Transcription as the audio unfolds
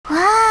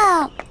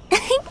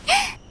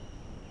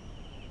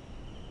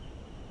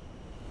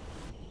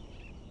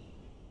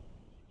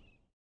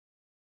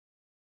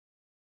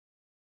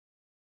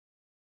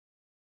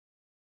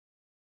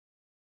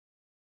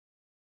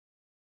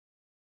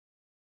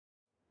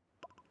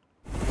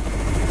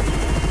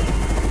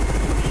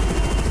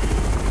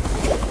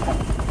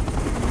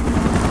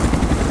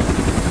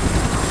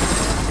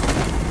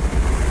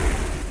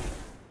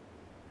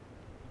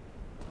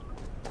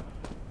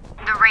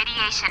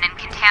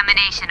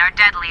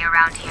deadly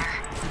around here.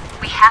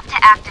 We have to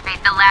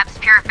activate the lab's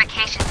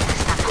purification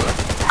system.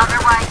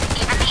 Otherwise,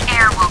 even the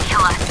air will kill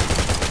us.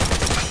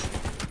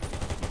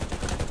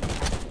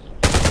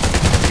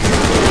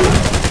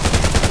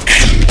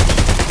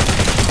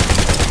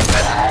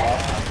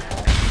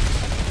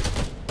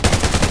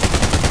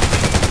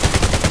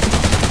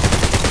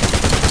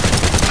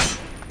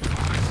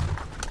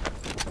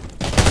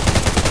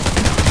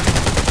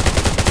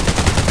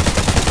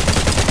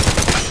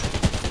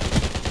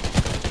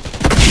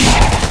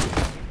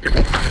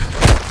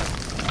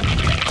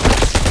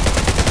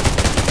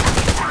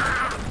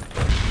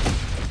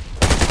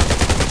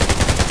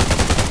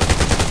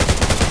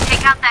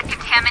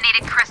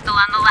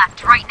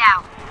 Right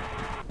now.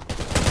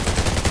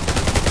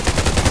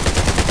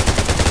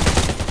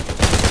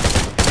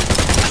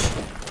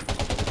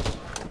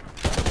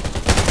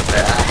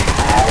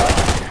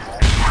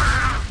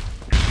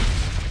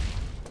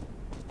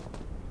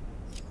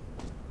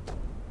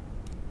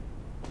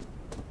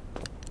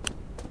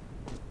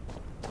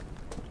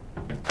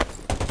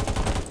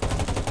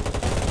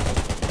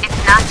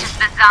 It's not just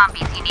the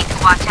zombies you need to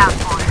watch out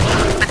for,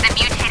 but the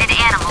mutated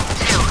animals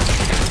too.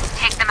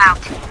 Take them out.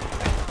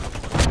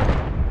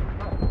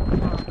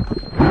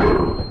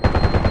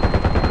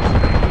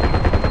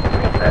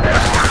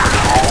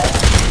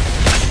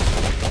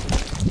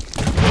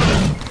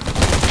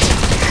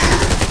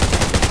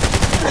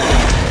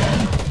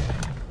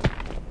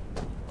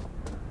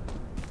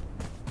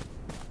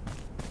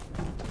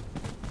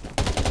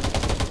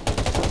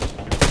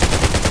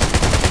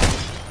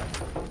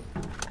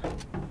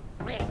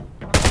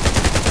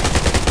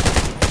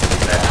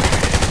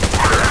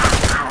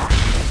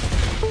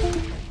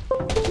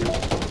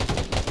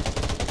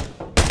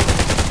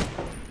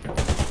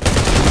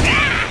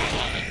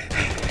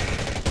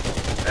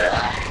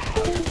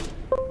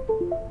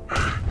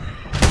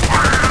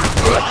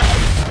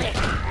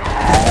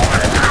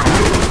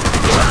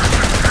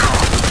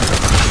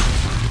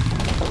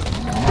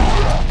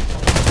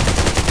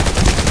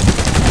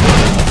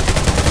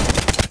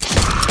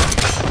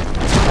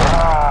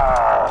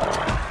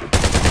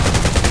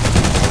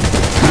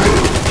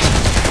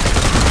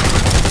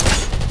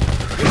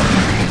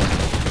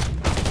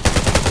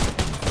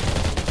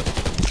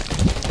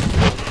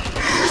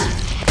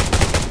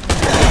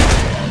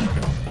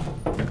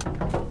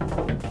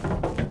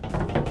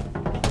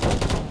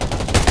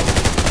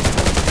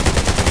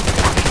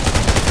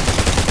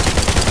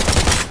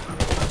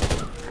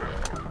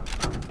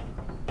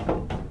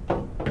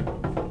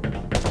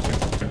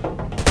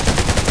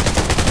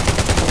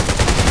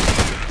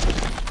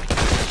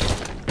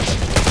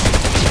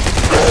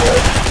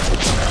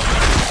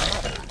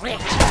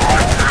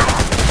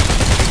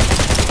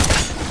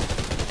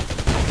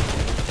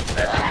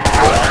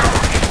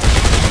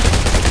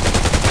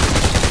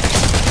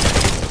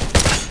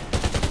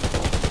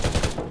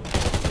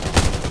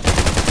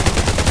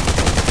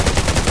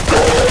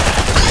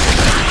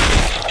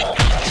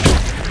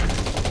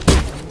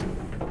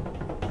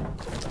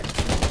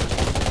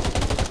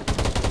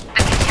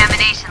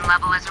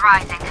 Level is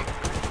rising.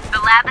 The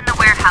lab in the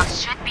warehouse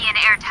should be an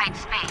airtight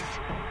space.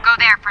 Go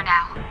there for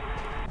now.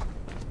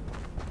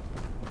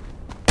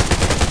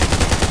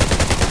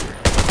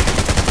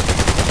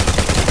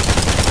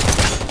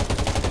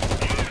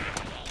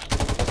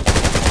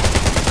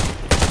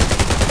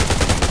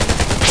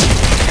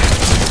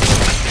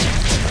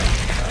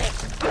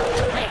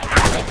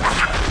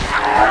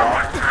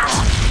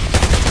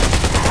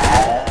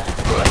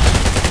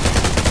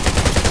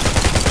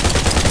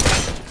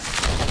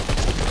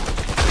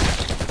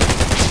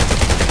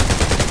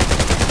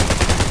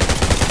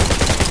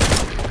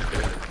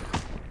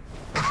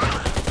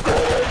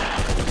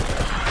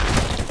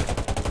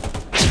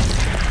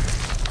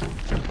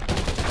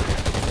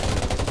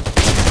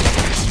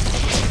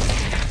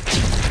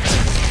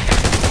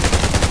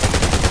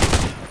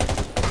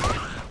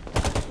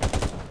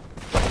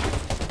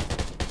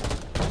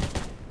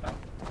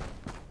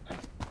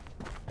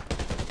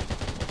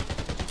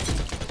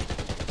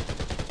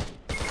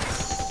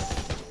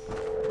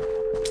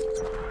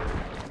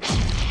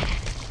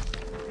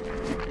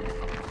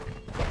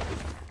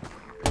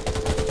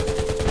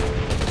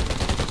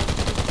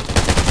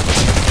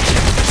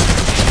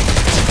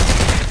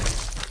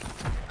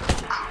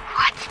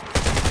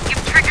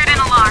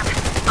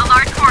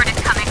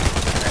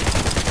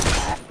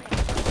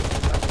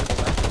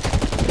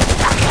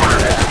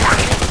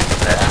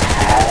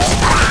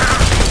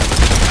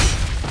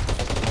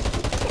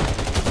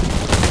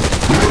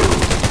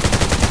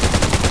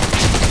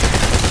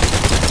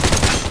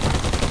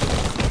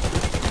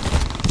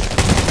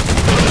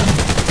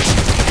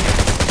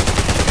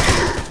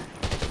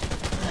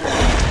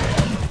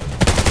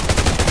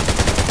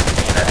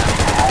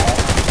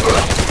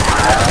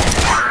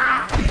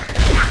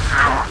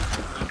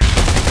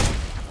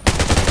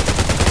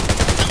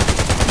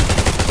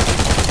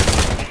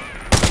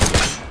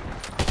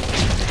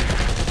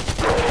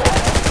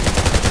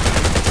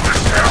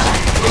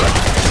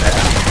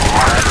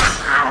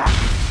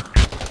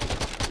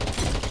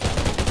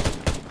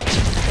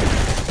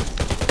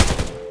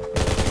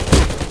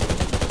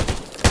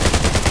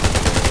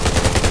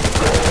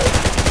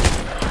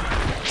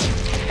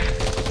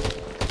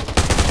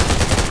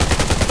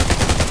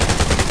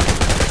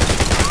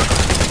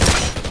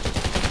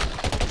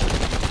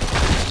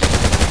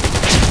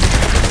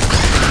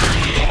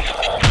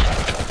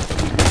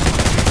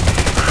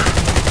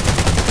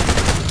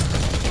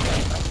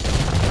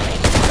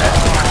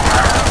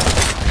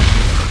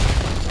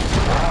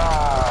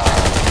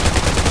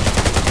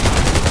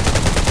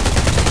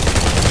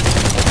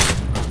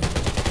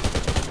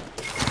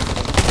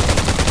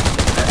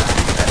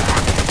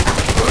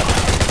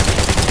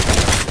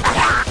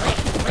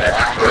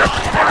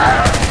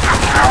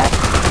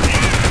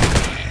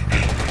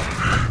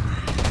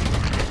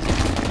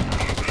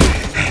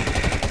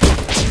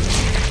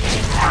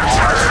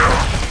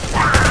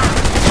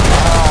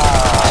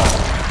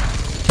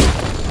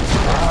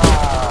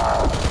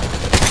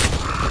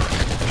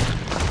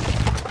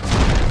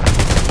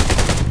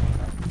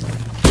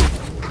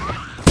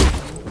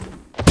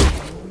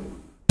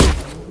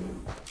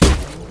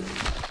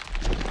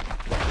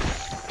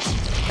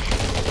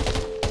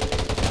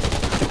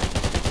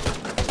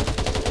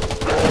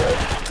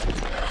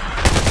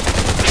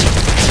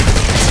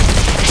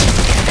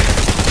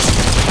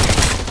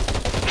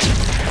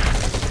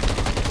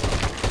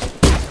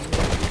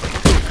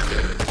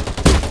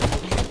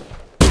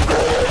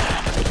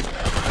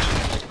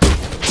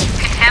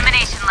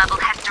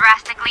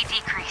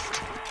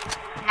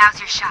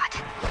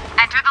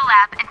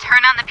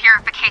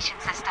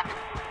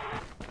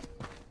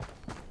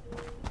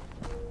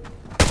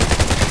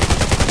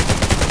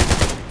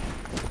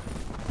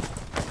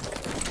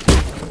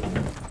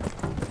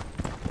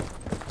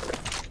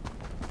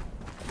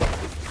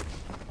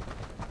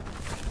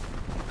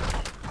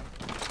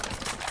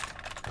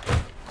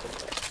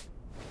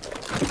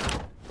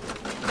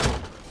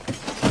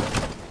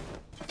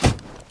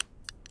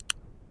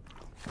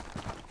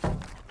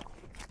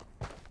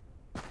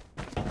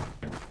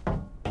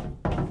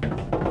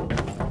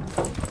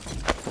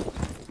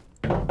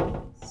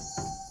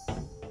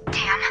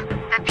 Damn,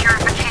 that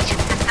purification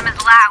system is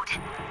loud.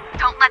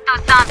 Don't let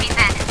those zombies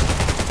in.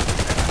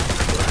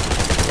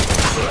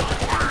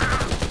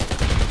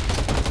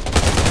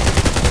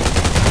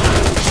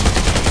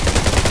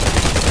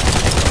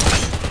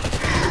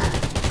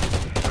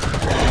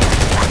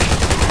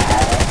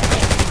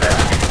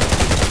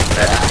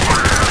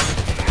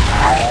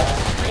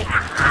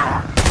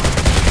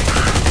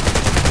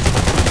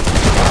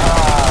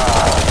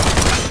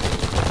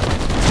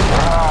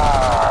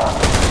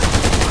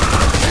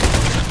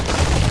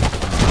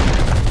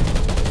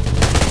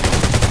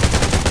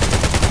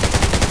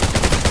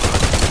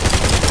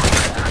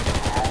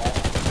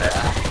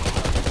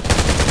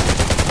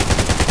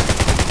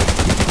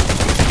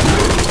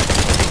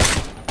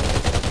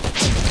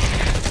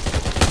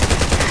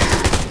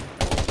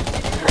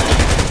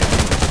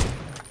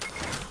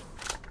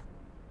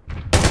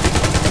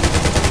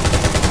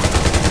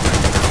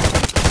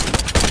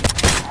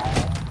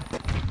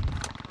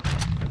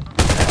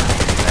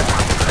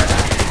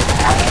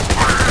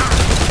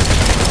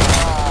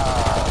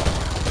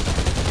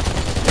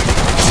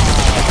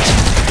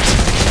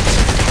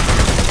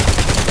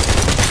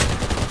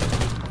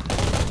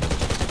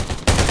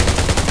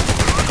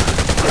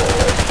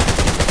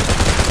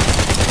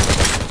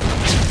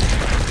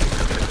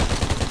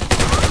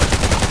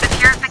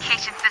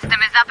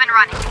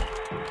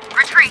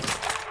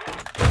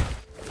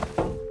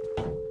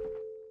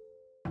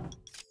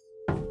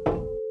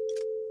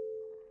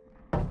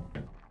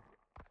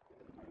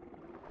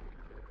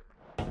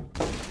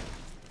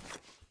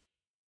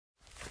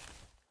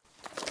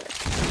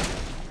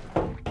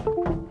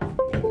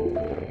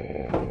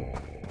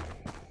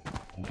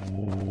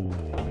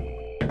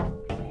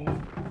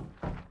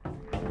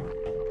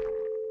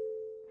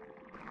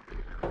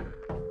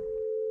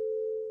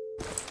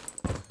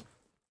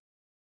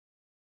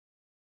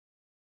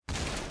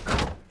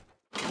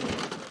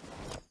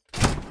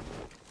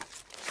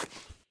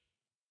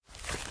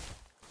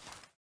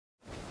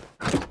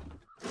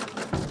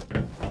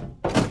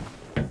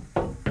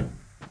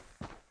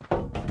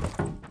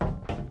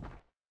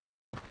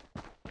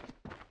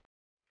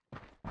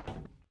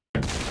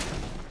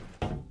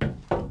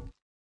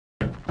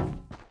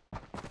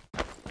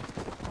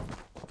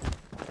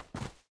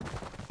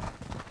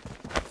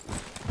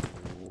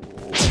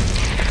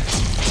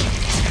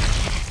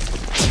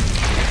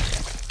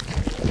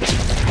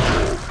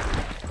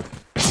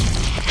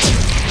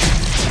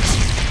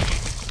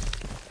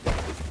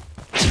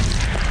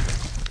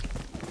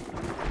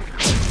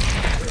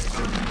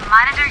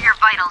 Monitor your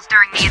vitals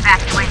during the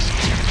evacuation.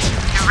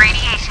 The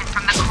radiation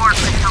from the core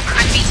crystal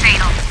could be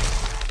fatal.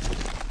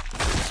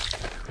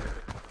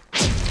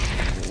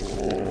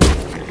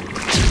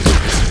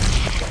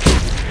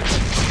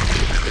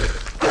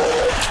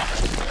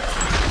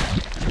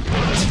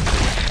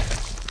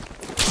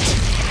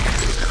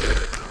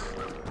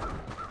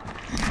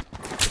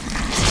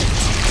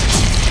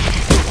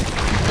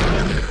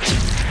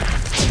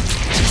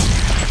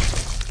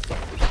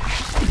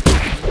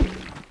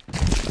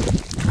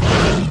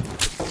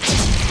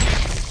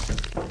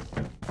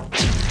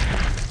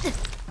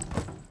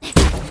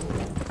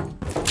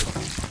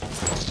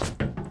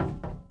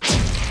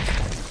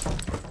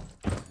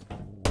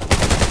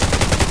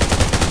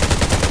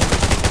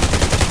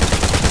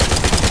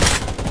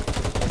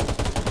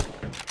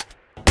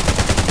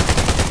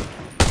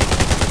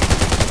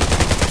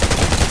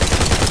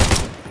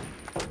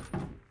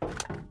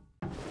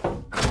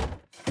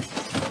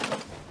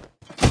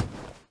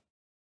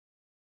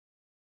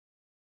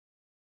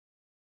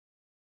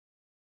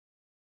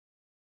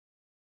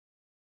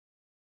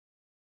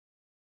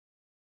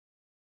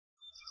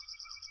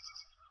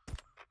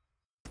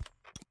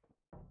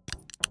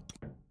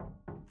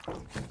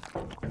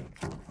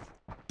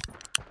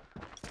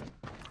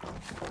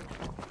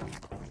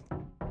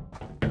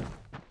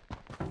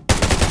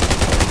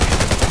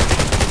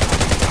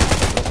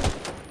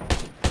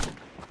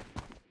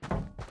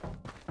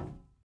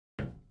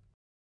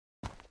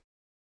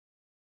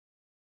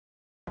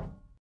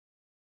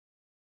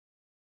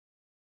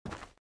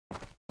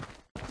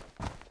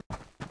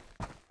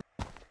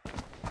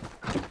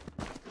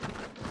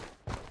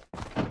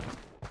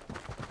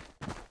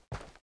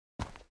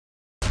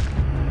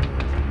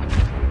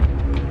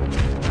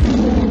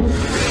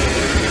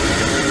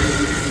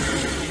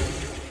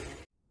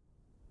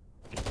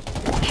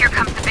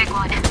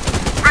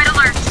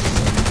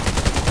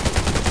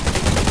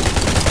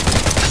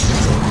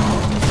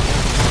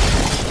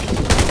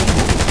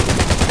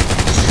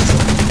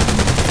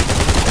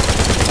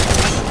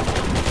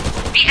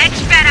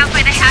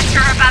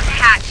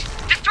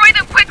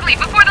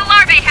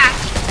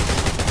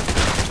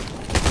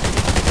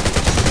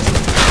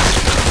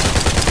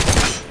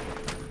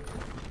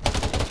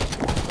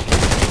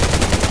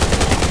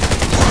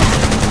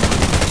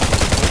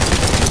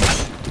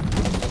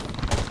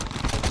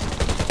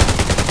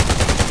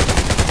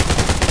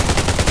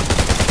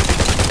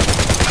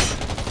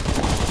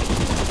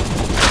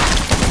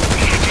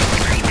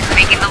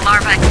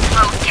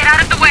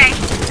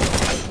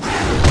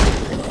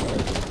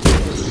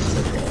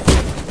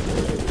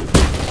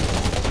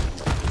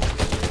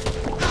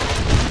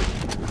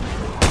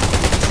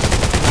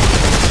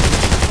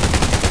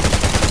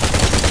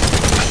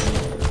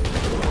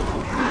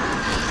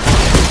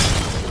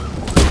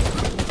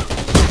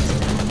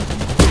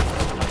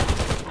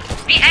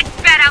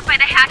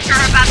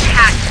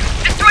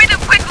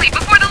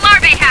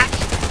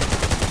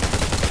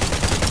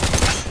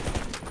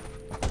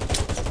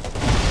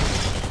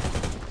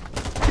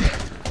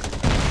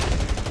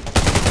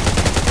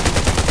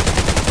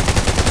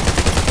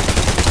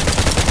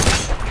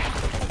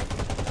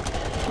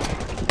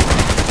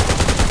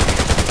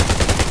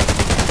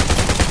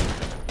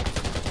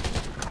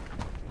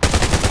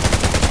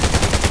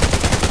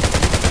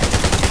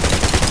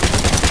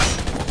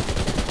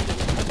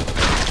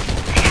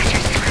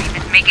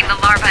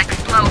 larva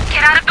explode.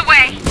 Get out of the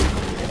way!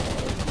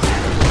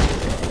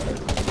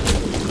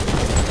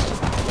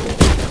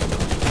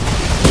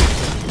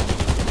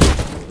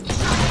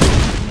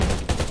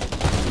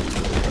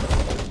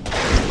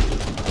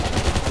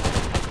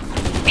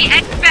 The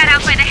eggs spat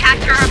out by the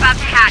hatcher are about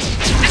to hatch.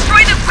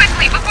 Destroy them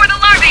quickly before the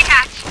larvae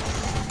hatch!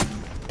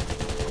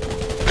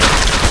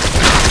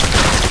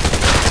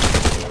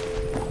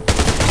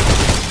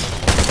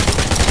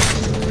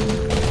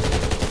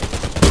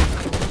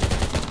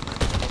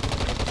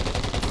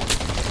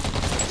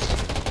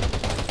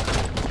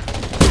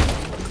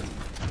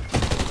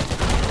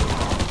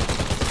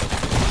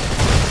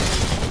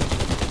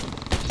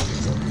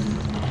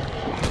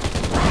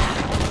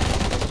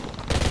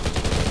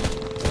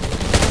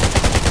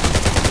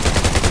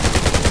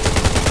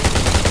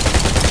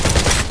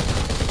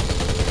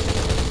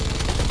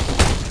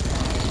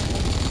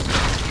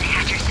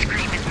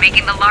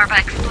 Making the larva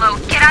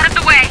explode. Get out of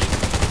the way!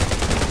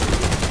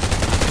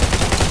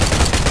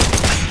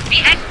 The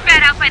eggs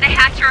spat out by the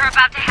hatcher are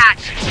about to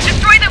hatch.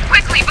 Destroy them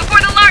quickly before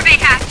the larvae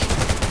hatch!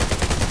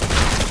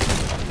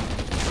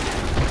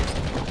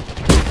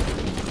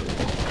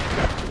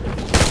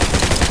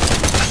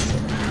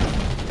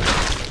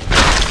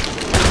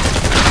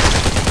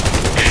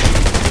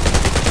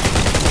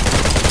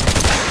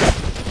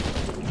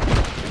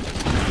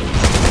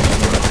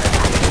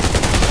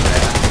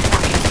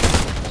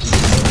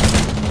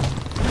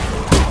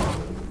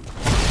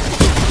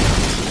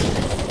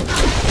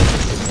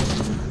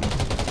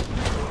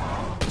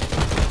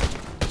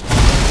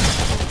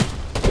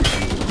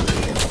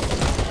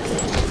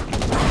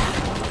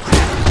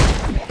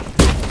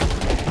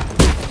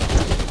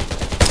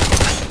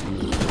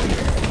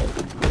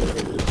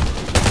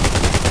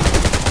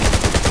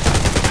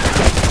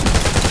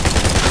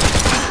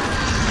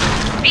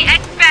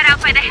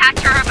 By the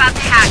hatcher are about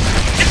to hatch.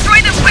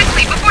 Destroy them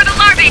quickly before the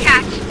larvae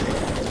hatch!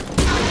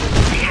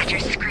 The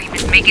hatcher's scream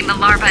is making the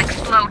larva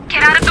explode.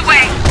 Get out of the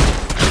way!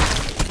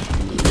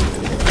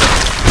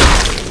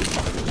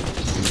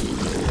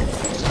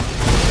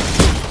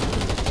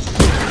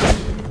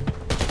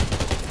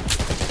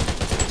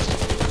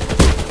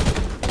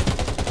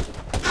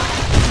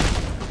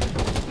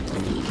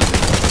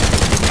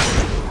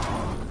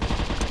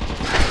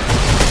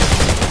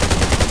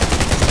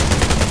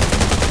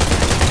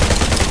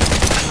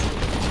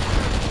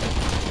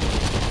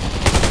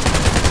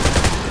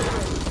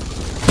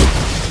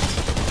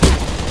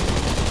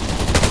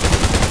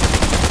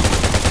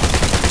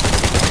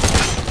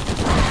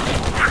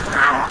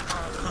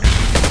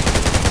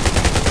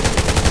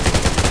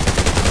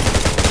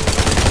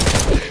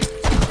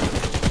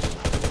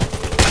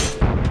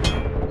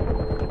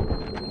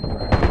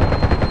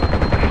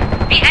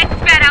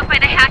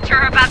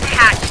 Are about to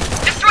hatch.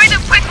 Destroy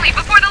them quickly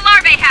before the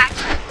larvae hatch!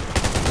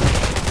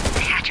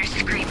 The hatcher's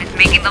scream is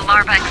making the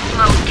larva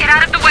explode. Get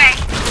out of the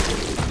way!